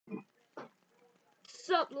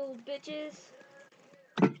Sup, little bitches?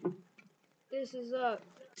 This is up.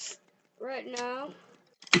 Right now,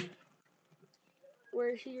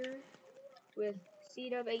 we're here with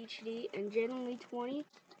CdubHD and Genuinely20.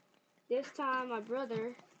 This time, my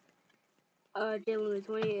brother,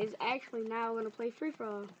 Genuinely20, is actually now going to play free for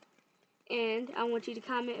all. And I want you to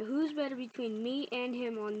comment who's better between me and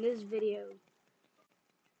him on this video.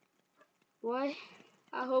 What?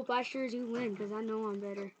 I hope I sure do win, because I know I'm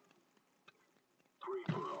better.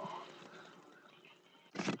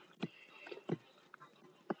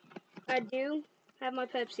 I do have my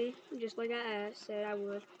Pepsi, just like I said I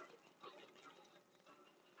would.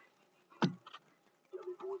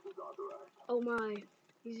 Oh my,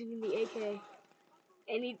 he's using the AK.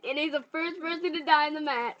 And he's the first person to die in the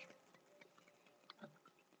match.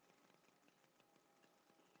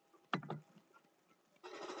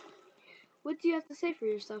 What do you have to say for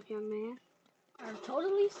yourself, young man? I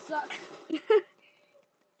totally suck.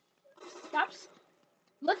 Stop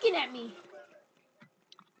looking at me.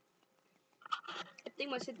 I think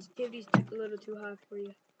my sensitivity's a little too high for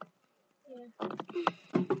you. Yeah.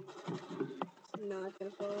 No, it's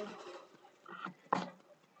gonna fall.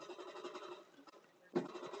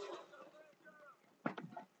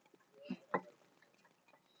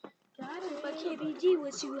 Got it. My KBG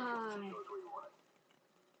was too high.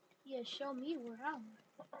 Yeah, show me where I'm.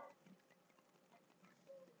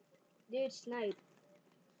 Dude, snipe.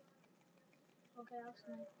 Okay, I'll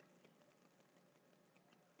snipe.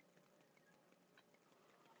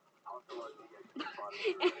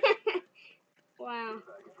 Wow,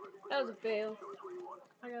 that was a fail.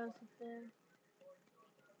 I know it's a fair.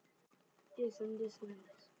 This one.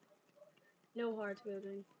 No hearts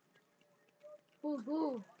building. Boo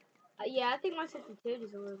boo. Yeah, I think my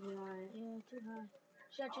sensitivity's a little too high. Yeah, too high.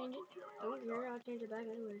 Should I change it? I don't care, I'll change it back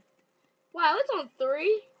anyway. Wow, it's on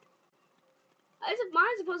 3?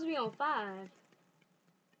 Mine's supposed to be on 5.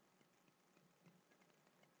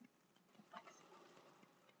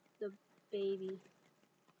 The baby.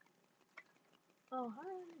 Oh,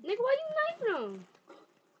 hi. Nick, why you knifing him?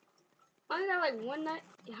 I got like one knife.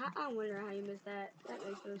 I wonder how you missed that. That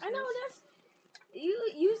makes no sense. I know that's. You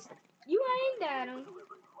aimed at him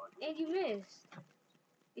and you missed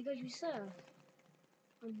because you suck.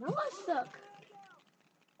 I know I suck.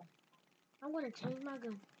 I'm gonna change my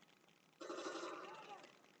gun.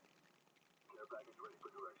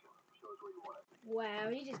 Wow,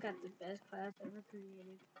 you just got the best class ever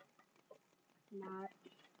created. Not.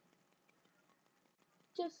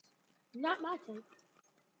 Just not my type.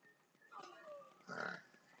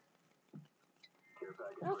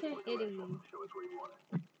 Okay. Hitting me.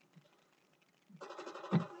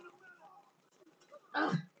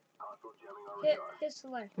 Hit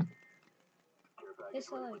select. Hit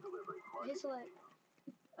select. Hit select.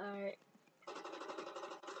 Alright.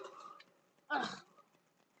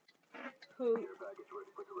 Who?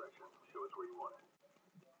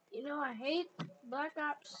 You know, I hate Black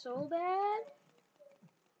Ops so bad.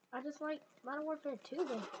 I just like Modern Warfare 2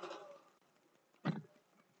 though.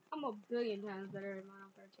 I'm a billion times better at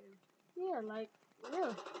Modern Warfare 2. Yeah, like,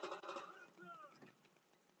 really.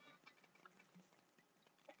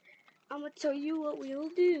 I'm gonna tell you what we'll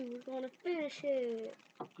do. We're gonna finish it.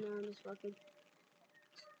 No, I'm just fucking.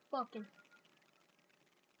 Fucking.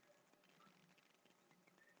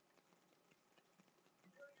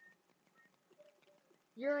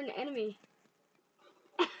 You're an enemy.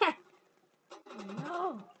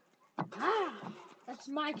 No. Ah, that's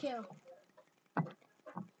my kill.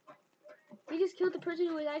 He just killed the person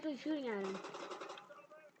who was actually shooting at him.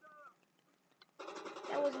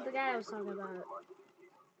 That wasn't the guy I was talking about.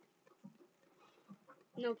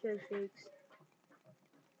 No kill streaks.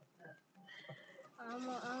 I'm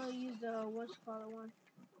gonna use the what's called one.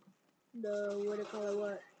 The what do you call it?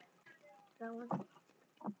 What? That one.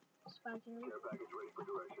 Spike in.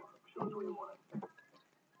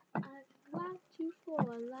 I'd like to for a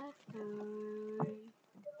lifetime.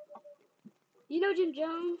 You know Jim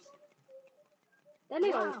Jones? That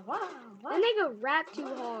nigga. Wow. That nigga rap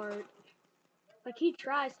too hard. Like he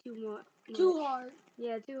tries too much. Too hard.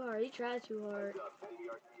 Yeah, too hard. He tries too hard.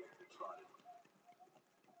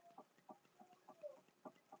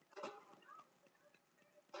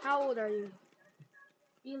 How old are you?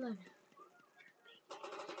 11.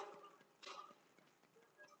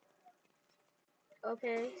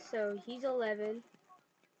 Okay, so he's 11,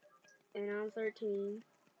 and I'm 13.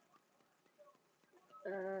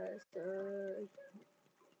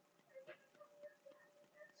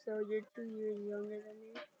 So you're 2 years younger than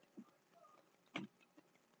me.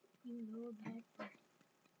 You know that.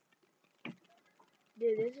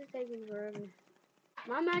 Dude, this is taking forever.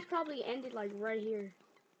 My match probably ended like right here.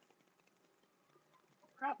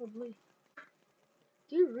 Probably.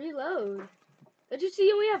 Dude, reload. Did you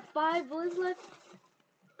see we have 5 bullets left?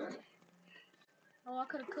 Oh, I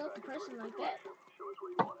could have killed the person like that.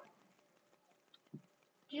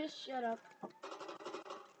 Just shut up.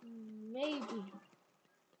 Maybe.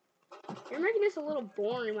 You're making this a little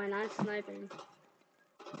boring by not sniping.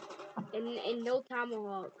 And no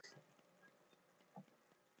tomahawks.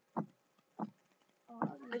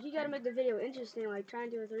 Like, you gotta make the video interesting, like try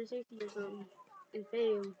and do a 360 or something. And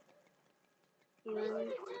fail. You know what I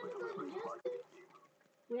mean?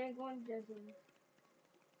 We ain't going to Justin.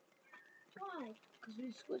 Why? Because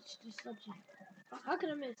we switched the subject. How could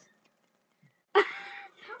I miss?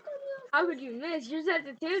 How could you miss? Your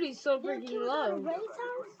sensitivity's so freaking low. Ray's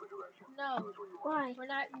house? No. Why? We're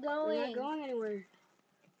not going. We're not going anywhere.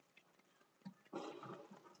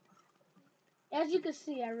 As you can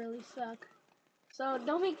see, I really suck. So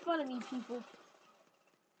don't make fun of me, people.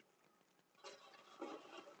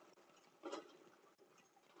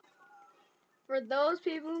 For those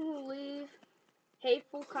people who leave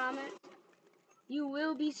hateful comments, you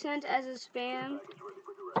will be sent as a spam,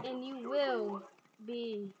 and you will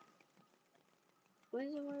be. What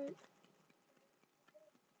is the word?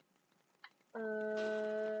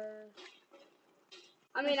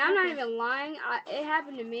 I mean, I'm not even lying. It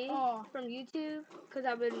happened to me from YouTube because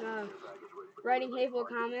I've been writing hateful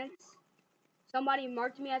comments. Somebody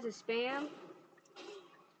marked me as a spam,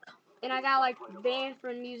 and I got like banned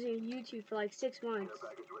from using YouTube for like 6 months.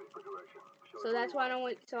 So that's why I don't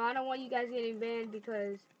want you guys getting banned,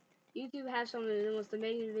 because YouTube has some of the most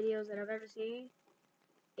amazing videos that I've ever seen,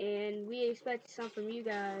 and we expect some from you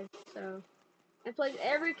guys. So, and plus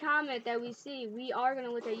every comment that we see, we are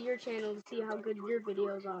gonna look at your channel to see how good your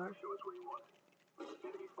videos are.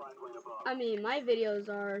 I mean, my videos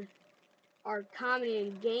are comedy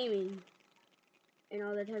and gaming and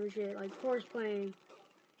all that type of shit, like horse playing.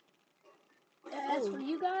 As for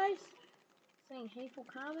you guys saying hateful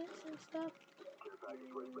comments and stuff,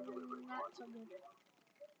 not so good.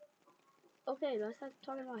 Okay, let's stop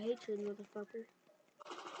talking about hatred, motherfucker.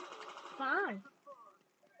 Fine.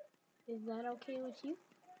 Is that okay with you?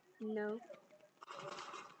 No.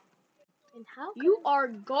 And how? You are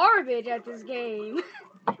garbage at this game.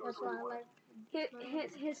 That's why I like.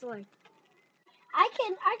 His like. I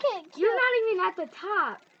can't kill. You're not even at the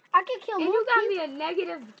top. I can kill And more you got people. me a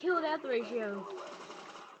negative kill death ratio.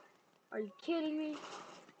 Are you kidding me?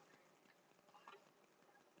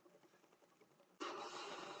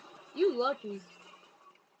 You lucky.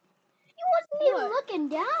 You wasn't even looking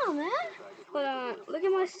down, man. Hold on. Look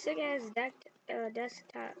at my sick ass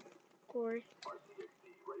desktop, Corey.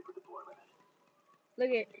 Look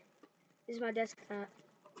at. This is my desktop.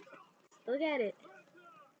 Look at it.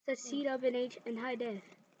 It says CdubHD in high def.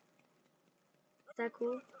 Is that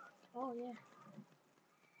cool? Oh yeah.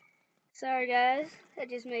 Sorry guys, I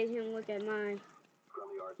just made him look at my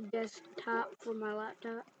desktop for my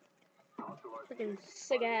laptop. Freaking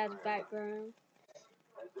sick ass background.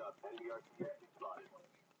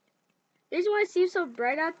 The reason why it seems so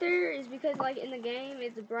bright out there is because, like, in the game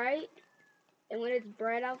it's bright, and when it's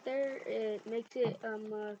bright out there, it makes it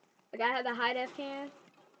like, I have the high def cam.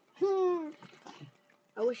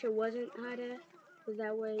 I wish it wasn't high def, because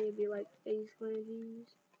that way it'd be like face clan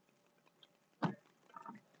views.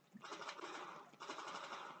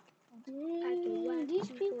 Dang, these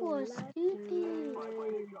people are stupid.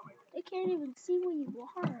 They can't even see where you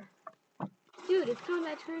are. Dude, it's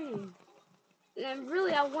combat training. And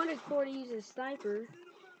really, I wanted Corey to use a sniper.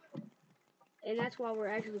 And that's why we're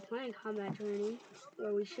actually playing combat training,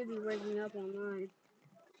 where we should be ranking up online.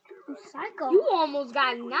 You psycho. You almost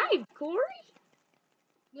got knifed, Corey.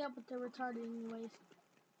 Yeah, but they're retarded anyways.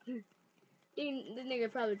 The nigga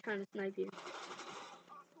probably trying to snipe you.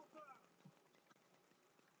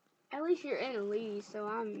 At least you're in a lead, so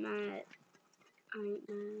I'm mad. I ain't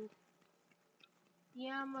mad.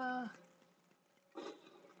 Yeah, I'm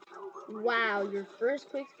Wow, your first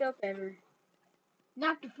quick scope ever.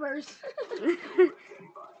 not the first. He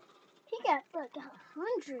got like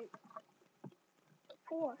 100.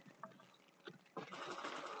 4.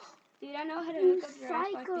 Dude, I know how to hook up your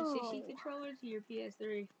Xbox 360 controller to your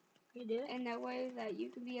PS3. You did? And that way that you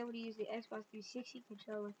can be able to use the Xbox 360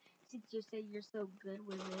 controller, since you say you're so good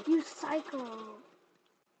with it. You psycho.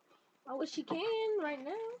 I wish you can right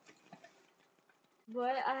now.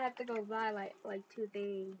 But I have to go buy like 2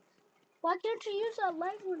 things. Why can't you use that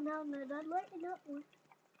light one down there? That lighten up one.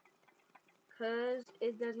 Cause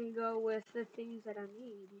it doesn't go with the things that I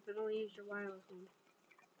need. You can only use your wireless one.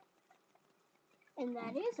 And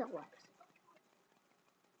that is a light.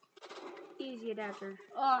 Easy adapter.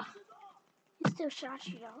 Ugh. He still shot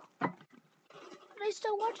you though. Are they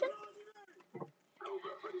still watching?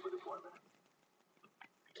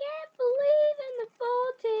 Can't believe in the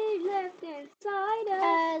voltage left inside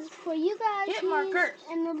us. As for you guys, Hit marker.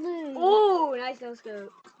 he's in the lead. Oh, nice no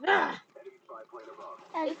scope. As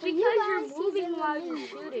It's for because you you're guys, moving he's in while the you're lead.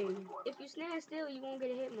 shooting. If you stand still, you won't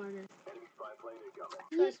get a hit marker.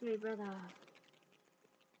 Trust me, brother.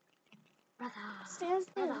 Brother. Stand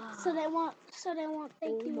still. Brother. So they won't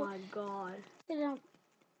think Oh you. my god. They don't.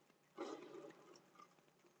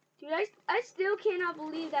 Dude, I still cannot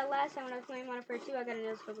believe that last time when I was playing Modern Warfare 2, I got a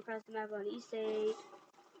no scope across the map on East State.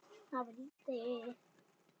 Nobody there.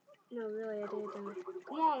 No, really, I did though.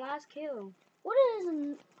 Come on, last kill. What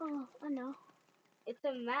is? Oh, I know. It's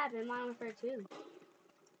a map in Modern Warfare 2.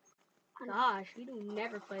 Gosh, you do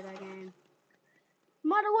never play that game.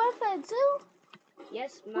 Modern Warfare 2?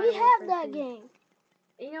 Yes, We Modern have Warfare that 2. game.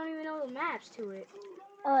 And you don't even know the maps to it.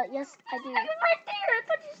 Yes, I do. It was right there! I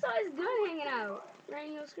thought you saw his gun hanging out. Right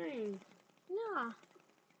in your screen. Nah.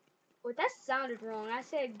 Wait, that sounded wrong. I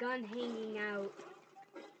said gun hanging out.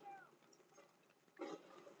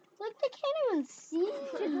 Like, they can't even see.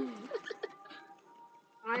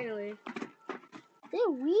 Finally. They're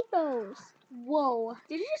Doritos. Whoa.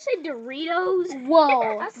 Did you just say Doritos? Whoa.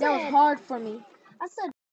 I That was said- hard for me. I said